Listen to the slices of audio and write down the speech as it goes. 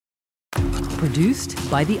Produced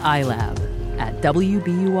by the iLab at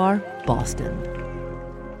WBUR Boston.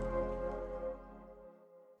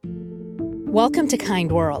 Welcome to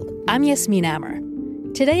Kind World. I'm Yasmin Amer.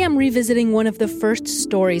 Today I'm revisiting one of the first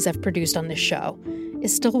stories I've produced on this show.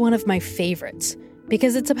 It's still one of my favorites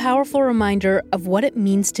because it's a powerful reminder of what it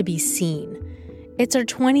means to be seen. It's our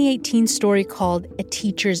 2018 story called A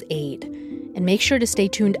Teacher's Aide. And make sure to stay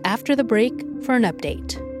tuned after the break for an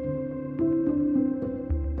update.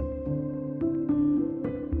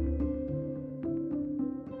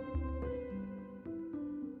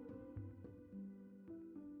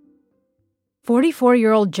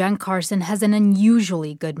 "44-year-old Jenn Carson has an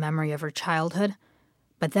unusually good memory of her childhood.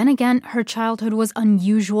 But then again, her childhood was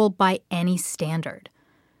unusual by any standard.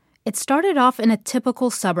 It started off in a typical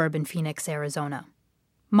suburb in Phoenix, Arizona.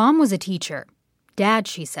 Mom was a teacher. Dad,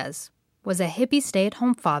 she says, was a hippie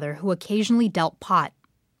stay-at-home father who occasionally dealt pot.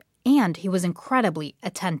 And he was incredibly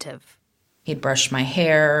attentive. He'd brush my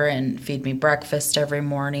hair and feed me breakfast every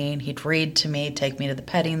morning. He'd read to me, take me to the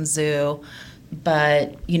petting zoo.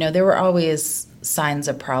 But, there were always signs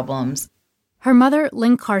of problems. Her mother,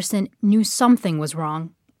 Lynn Carson, knew something was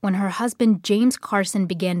wrong when her husband, James Carson,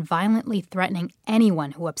 began violently threatening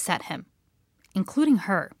anyone who upset him, including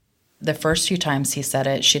her. The first few times he said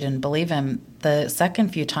it, she didn't believe him. The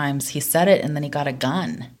second few times he said it, and then he got a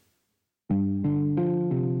gun.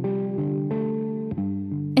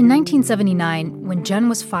 In 1979, when Jenn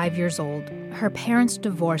was 5 years old, her parents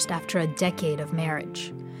divorced after a decade of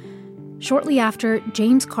marriage. Shortly after,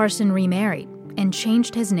 James Carson remarried and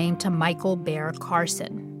changed his name to Michael Bear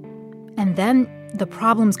Carson. And then the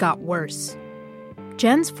problems got worse.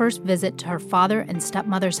 Jenn's first visit to her father and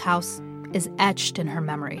stepmother's house is etched in her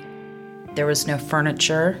memory. There was no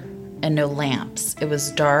furniture and no lamps. It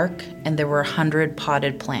was dark, and there were 100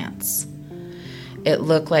 potted plants. It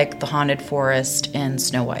looked like the haunted forest in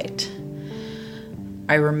Snow White.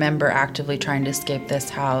 I remember actively trying to escape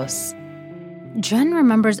this house. Jenn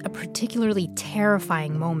remembers a particularly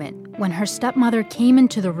terrifying moment when her stepmother came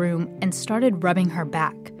into the room and started rubbing her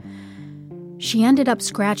back. She ended up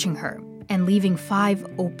scratching her and leaving 5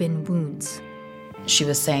 open wounds. She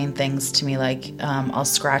was saying things to me like, I'll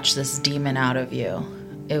scratch this demon out of you.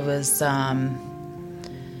 It was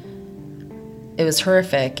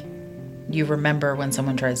horrific. You remember when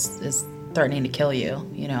someone is threatening to kill you,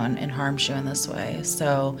 and harms you in this way.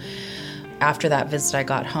 So after that visit, I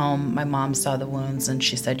got home. My mom saw the wounds, and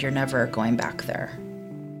she said, "You're never going back there."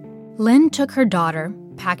 Lynn took her daughter,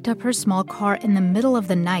 packed up her small car in the middle of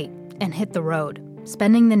the night, and hit the road,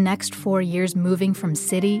 spending the next 4 years moving from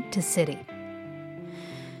city to city.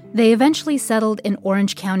 They eventually settled in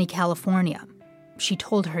Orange County, California. She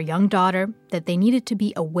told her young daughter that they needed to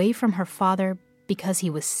be away from her father because he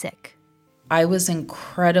was sick. I was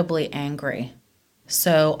incredibly angry.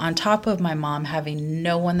 So on top of my mom having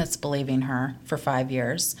no one that's believing her for 5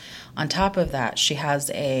 years, on top of that, she has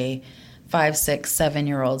a 5, 6,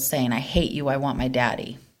 7-year-old saying, "I hate you, I want my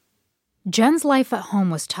daddy." Jenn's life at home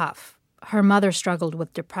was tough. Her mother struggled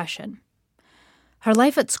with depression. Her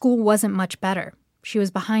life at school wasn't much better. She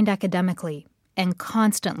was behind academically and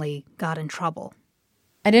constantly got in trouble.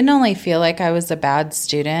 I didn't only feel like I was a bad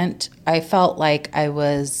student, I felt like I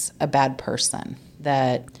was a bad person,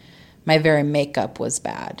 that my very makeup was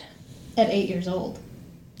bad. At 8 years old?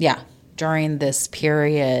 Yeah. During this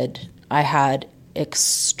period, I had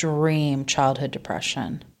extreme childhood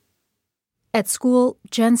depression. At school,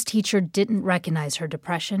 Jenn's teacher didn't recognize her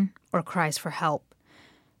depression or cries for help.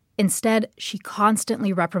 Instead, she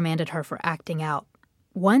constantly reprimanded her for acting out,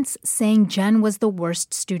 once saying Jenn was the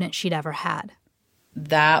worst student she'd ever had.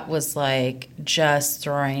 That was like just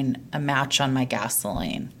throwing a match on my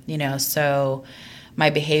gasoline, so my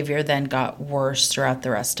behavior then got worse throughout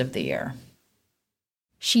the rest of the year.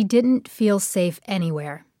 She didn't feel safe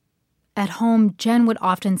anywhere. At home, Jenn would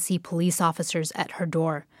often see police officers at her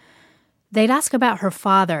door. They'd ask about her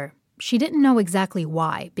father. She didn't know exactly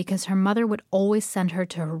why, because her mother would always send her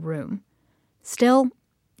to her room. Still,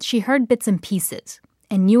 she heard bits and pieces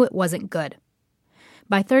and knew it wasn't good.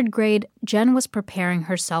 By 3rd grade, Jenn was preparing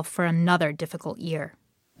herself for another difficult year.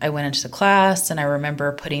 I went into class, and I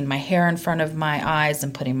remember putting my hair in front of my eyes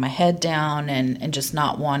and putting my head down and just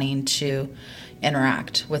not wanting to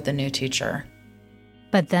interact with the new teacher.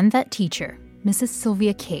 But then that teacher, Mrs.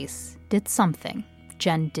 Sylvia Case, did something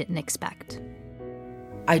Jenn didn't expect.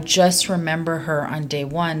 I just remember her on day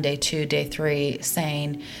 1, day 2, day 3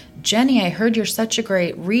 saying, "Jenny, I heard you're such a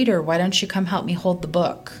great reader. Why don't you come help me hold the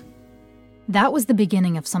book?" That was the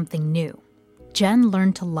beginning of something new. Jenn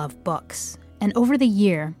learned to love books, and over the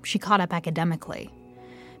year, she caught up academically.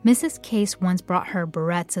 Mrs. Case once brought her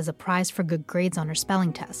barrettes as a prize for good grades on her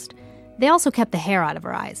spelling test, They also kept the hair out of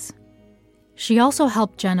her eyes. She also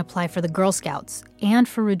helped Jenn apply for the Girl Scouts and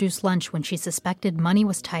for reduced lunch when she suspected money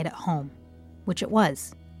was tight at home, which it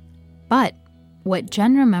was. But what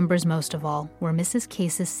Jenn remembers most of all were Mrs.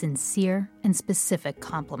 Case's sincere and specific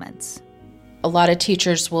compliments. A lot of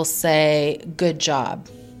teachers will say, "Good job."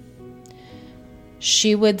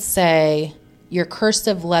 She would say, "Your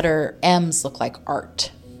cursive letter M's look like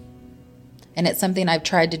art." And it's something I've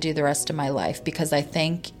tried to do the rest of my life because I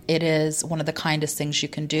think it is one of the kindest things you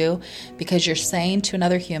can do, because you're saying to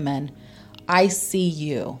another human, "I see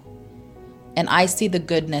you, and I see the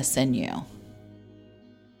goodness in you."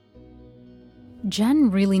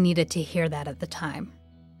 Jenn really needed to hear that at the time.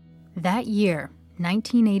 That year,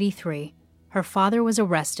 1983, her father was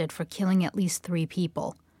arrested for killing at least 3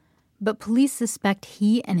 people, but police suspect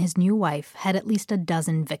he and his new wife had at least a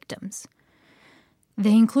dozen victims.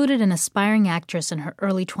 They included an aspiring actress in her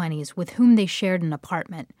early 20s with whom they shared an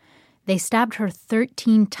apartment. They stabbed her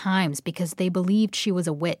 13 times because they believed she was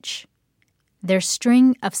a witch. Their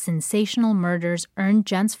string of sensational murders earned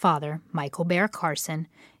Jenn's father, Michael Bear Carson,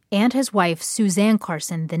 and his wife, Suzanne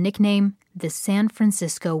Carson, the nickname the San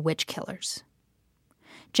Francisco Witch Killers.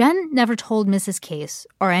 Jenn never told Mrs. Case,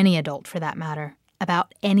 or any adult for that matter,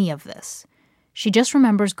 about any of this. She just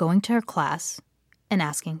remembers going to her class and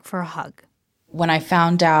asking for a hug. When I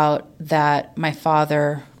found out that my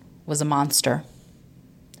father was a monster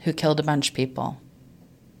who killed a bunch of people,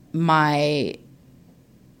 my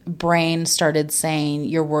brain started saying,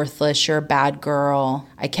 "You're worthless, you're a bad girl."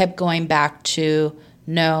 I kept going back to,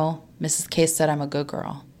 "No, Mrs. Case said I'm a good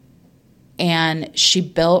girl." And she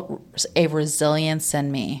built a resilience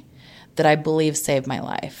in me that I believe saved my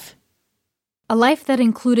life. A life that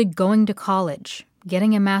included going to college,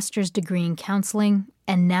 getting a master's degree in counseling,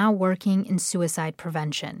 and now working in suicide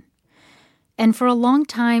prevention. And for a long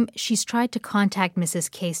time, she's tried to contact Mrs.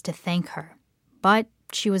 Case to thank her, but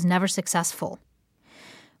she was never successful.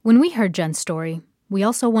 When we heard Jenn's story, we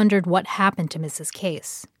also wondered what happened to Mrs.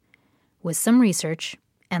 Case. With some research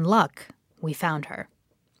and luck, we found her.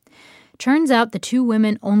 Turns out the 2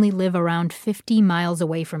 women only live around 50 miles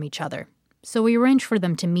away from each other, so we arranged for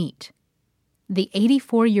them to meet. The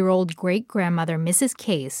 84-year-old great-grandmother, Mrs.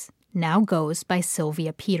 Case, now goes by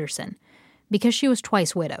Sylvia Peterson because she was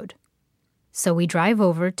twice widowed. So we drive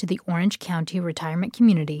over to the Orange County retirement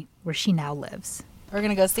community where she now lives. We're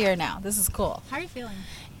going to go see her now. This is cool. How are you feeling?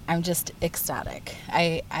 I'm just ecstatic.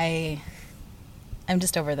 I'm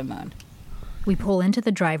just over the moon. We pull into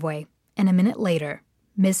the driveway, and a minute later,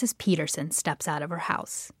 Mrs. Peterson steps out of her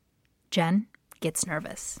house. Jenn gets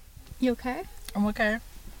nervous. You okay? I'm okay.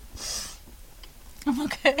 I'm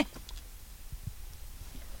okay.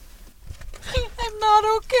 I'm not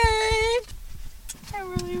okay.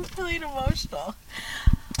 I'm really feeling emotional.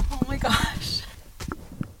 Oh my gosh.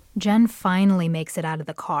 Jenn finally makes it out of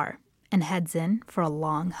the car and heads in for a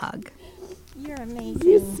long hug. You're amazing.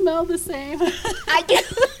 You smell the same. I do.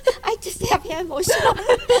 I just have emotional.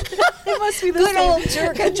 It must be the Good same. old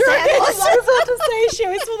jerkins. I was about to say, she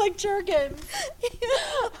always smelled like jerkins.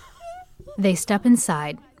 They step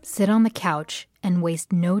inside, sit on the couch, and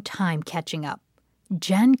waste no time catching up.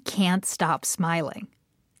 Jenn can't stop smiling.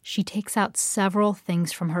 She takes out several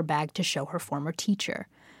things from her bag to show her former teacher.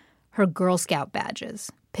 Her Girl Scout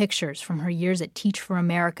badges, pictures from her years at Teach for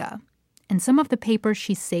America, and some of the papers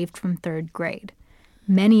she saved from 3rd grade.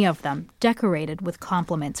 Many of them decorated with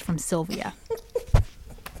compliments from Sylvia.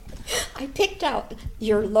 I picked out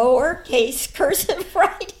your lowercase cursive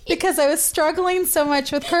writing. Because I was struggling so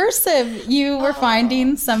much with cursive. You were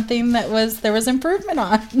finding something that there was improvement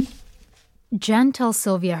on. Jenn tells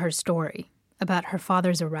Sylvia her story about her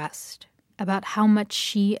father's arrest, about how much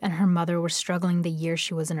she and her mother were struggling the year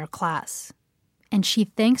she was in her class. And she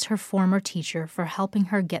thanks her former teacher for helping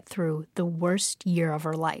her get through the worst year of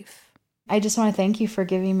her life. I just want to thank you for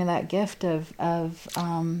giving me that gift of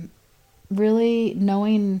really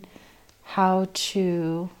knowing how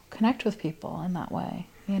to connect with people in that way,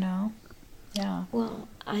 you know? Yeah. Well,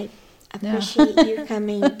 I appreciate you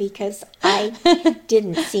coming because I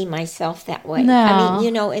didn't see myself that way. No. I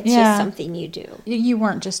mean, it's just something you do. You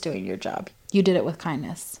weren't just doing your job. You did it with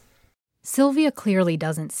kindness. Sylvia clearly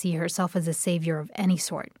doesn't see herself as a savior of any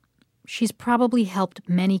sort. She's probably helped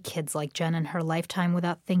many kids like Jenn in her lifetime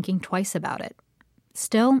without thinking twice about it.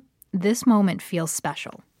 Still, this moment feels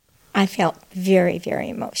special. I felt very, very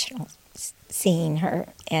emotional seeing her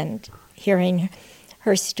and hearing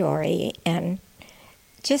her story and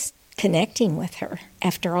just connecting with her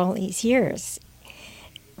after all these years.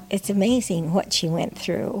 It's amazing what she went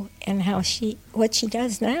through and what she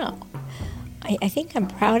does now. I think I'm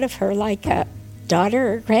proud of her like a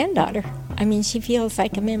daughter or granddaughter. I mean, she feels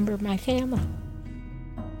like a member of my family.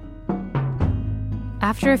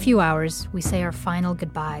 After a few hours, we say our final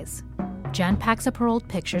goodbyes. Jenn packs up her old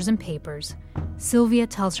pictures and papers. Sylvia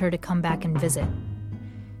tells her to come back and visit.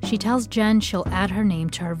 She tells Jenn she'll add her name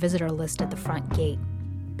to her visitor list at the front gate.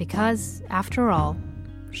 Because, after all,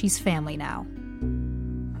 she's family now.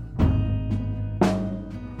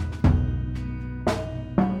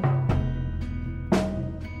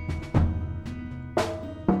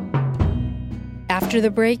 After the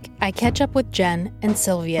break, I catch up with Jenn and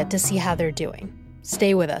Sylvia to see how they're doing.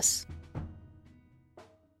 Stay with us.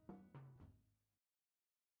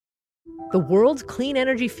 The world's clean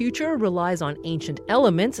energy future relies on ancient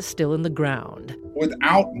elements still in the ground.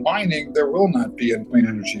 Without mining, there will not be a clean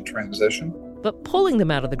energy transition. But pulling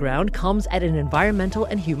them out of the ground comes at an environmental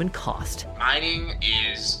and human cost. Mining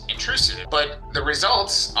is intrusive, but the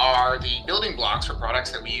results are the building blocks for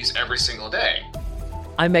products that we use every single day.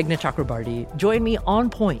 I'm Meghna Chakrabarty. Join me on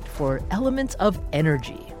Point for Elements of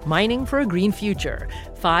Energy, Mining for a Green Future.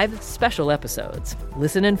 5 special episodes.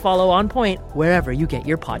 Listen and follow On Point wherever you get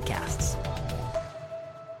your podcasts.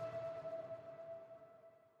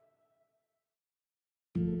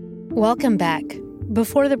 Welcome back.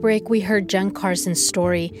 Before the break, we heard Jenn Carson's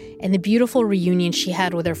story and the beautiful reunion she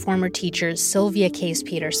had with her former teacher, Sylvia Case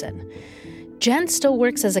Peterson. Jenn still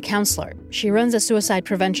works as a counselor. She runs a suicide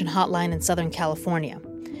prevention hotline in Southern California.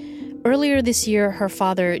 Earlier this year, her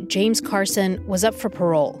father, James Carson, was up for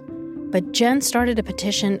parole, but Jenn started a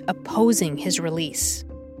petition opposing his release.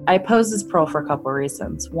 I oppose his parole for a couple of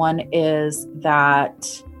reasons. One is that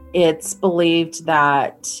it's believed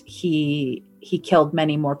that he killed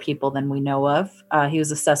many more people than we know of. He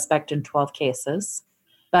was a suspect in 12 cases,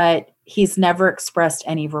 but he's never expressed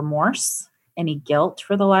any remorse, any guilt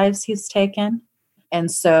for the lives he's taken. And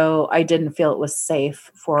so I didn't feel it was safe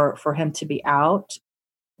for him to be out.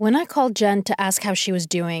 When I called Jenn to ask how she was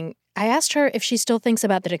doing, I asked her if she still thinks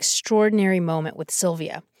about that extraordinary moment with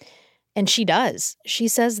Sylvia. And she does. She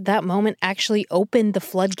says that moment actually opened the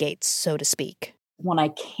floodgates, so to speak. When I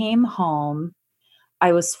came home,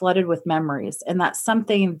 I was flooded with memories. And that's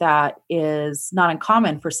something that is not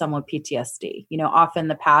uncommon for someone with PTSD. You know, often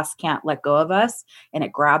the past can't let go of us and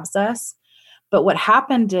it grabs us. But what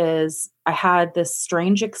happened is I had this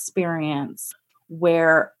strange experience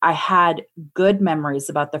where I had good memories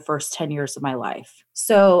about the first 10 years of my life.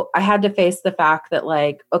 So I had to face the fact that,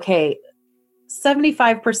 like, okay,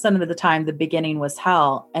 75% of the time, the beginning was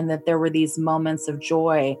hell, and that there were these moments of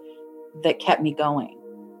joy that kept me going.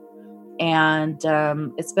 And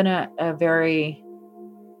it's been a very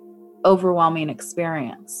overwhelming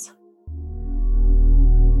experience.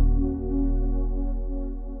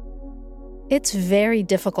 It's very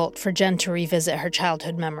difficult for Jenn to revisit her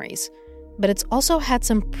childhood memories, but it's also had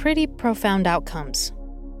some pretty profound outcomes.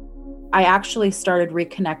 I actually started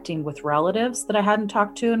reconnecting with relatives that I hadn't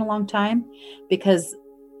talked to in a long time because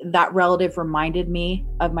that relative reminded me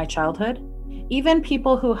of my childhood. Even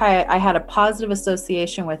people who I had a positive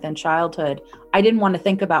association with in childhood, I didn't want to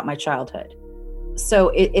think about my childhood. So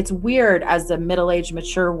it's weird as a middle-aged,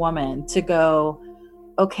 mature woman to go,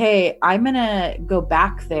 okay, I'm going to go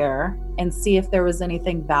back there and see if there was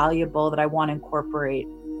anything valuable that I want to incorporate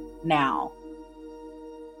now.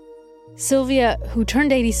 Sylvia, who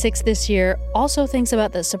turned 86 this year, also thinks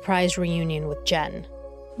about the surprise reunion with Jenn.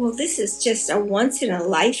 Well, this is just a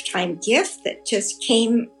once-in-a-lifetime gift that just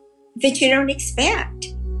came that you don't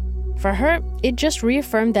expect. For her, it just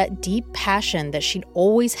reaffirmed that deep passion that she'd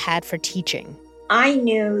always had for teaching. I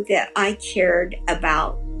knew that I cared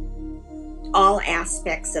about all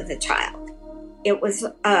aspects of the child. It was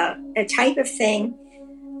a type of thing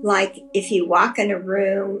like if you walk in a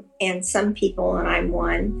room and some people, and I'm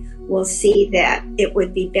one, will see that it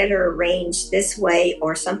would be better arranged this way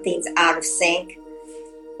or something's out of sync.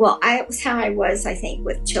 Well, it was how I was, I think,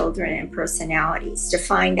 with children and personalities, to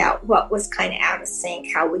find out what was kind of out of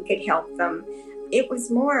sync, how we could help them. It was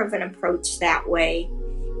more of an approach that way.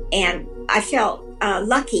 And I felt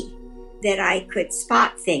lucky that I could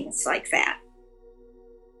spot things like that.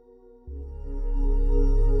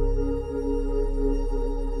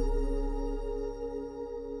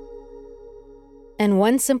 And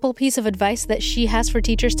one simple piece of advice that she has for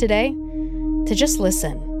teachers today? To just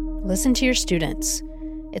listen. Listen to your students.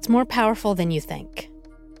 It's more powerful than you think.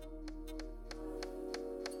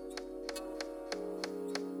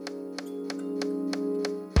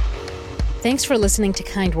 Thanks for listening to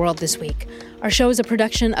Kind World this week. Our show is a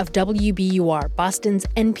production of WBUR, Boston's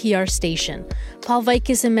NPR station. Paul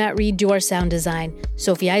Vaitkus and Matt Reed do our sound design.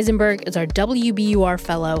 Sophie Eisenberg is our WBUR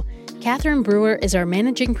fellow. Catherine Brewer is our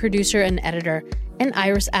managing producer and editor. and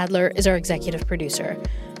Iris Adler is our executive producer.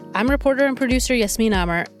 I'm reporter and producer Yasmin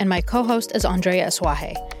Amer, and my co-host is Andrea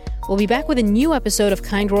Asuaje. We'll be back with a new episode of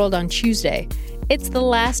Kind World on Tuesday. It's the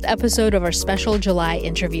last episode of our special July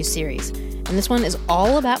interview series, and this one is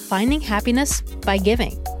all about finding happiness by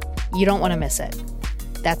giving. You don't want to miss it.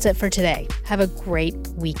 That's it for today. Have a great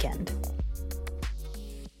weekend.